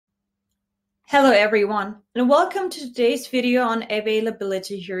Hello everyone, and welcome to today's video on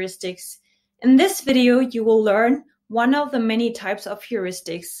availability heuristics. In this video, you will learn one of the many types of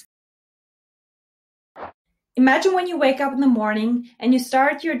heuristics. Imagine when you wake up in the morning and you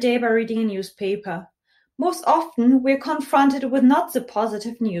start your day by reading a newspaper. Most often, we're confronted with not so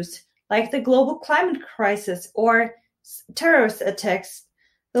positive news, like the global climate crisis or terrorist attacks.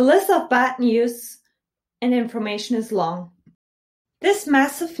 The list of bad news and information is long. This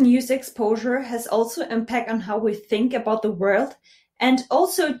massive news exposure has also impact on how we think about the world and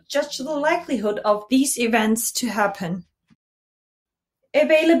also judge the likelihood of these events to happen.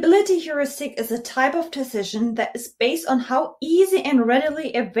 Availability heuristic is a type of decision that is based on how easy and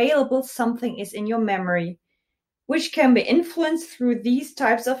readily available something is in your memory, which can be influenced through these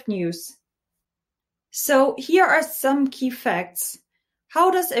types of news. So here are some key facts.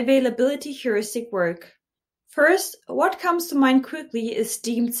 How does availability heuristic work? First, what comes to mind quickly is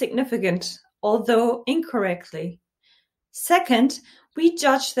deemed significant, although incorrectly. Second, we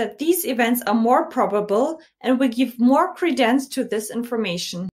judge that these events are more probable and we give more credence to this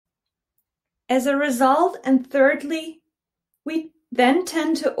information. As a result, and thirdly, we then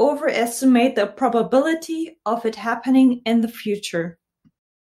tend to overestimate the probability of it happening in the future.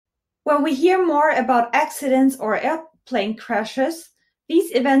 When we hear more about accidents or airplane crashes,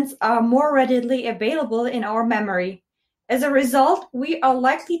 these events are more readily available in our memory. As a result, we are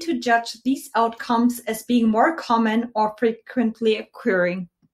likely to judge these outcomes as being more common or frequently occurring.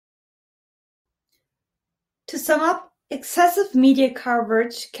 To sum up, excessive media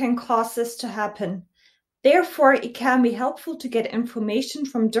coverage can cause this to happen. Therefore, it can be helpful to get information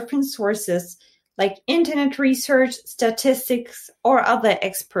from different sources, like internet research, statistics, or other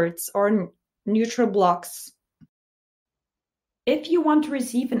experts or neutral blogs. If you want to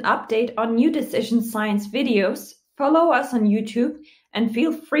receive an update on new decision science videos, follow us on YouTube and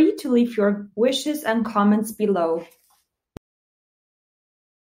feel free to leave your wishes and comments below.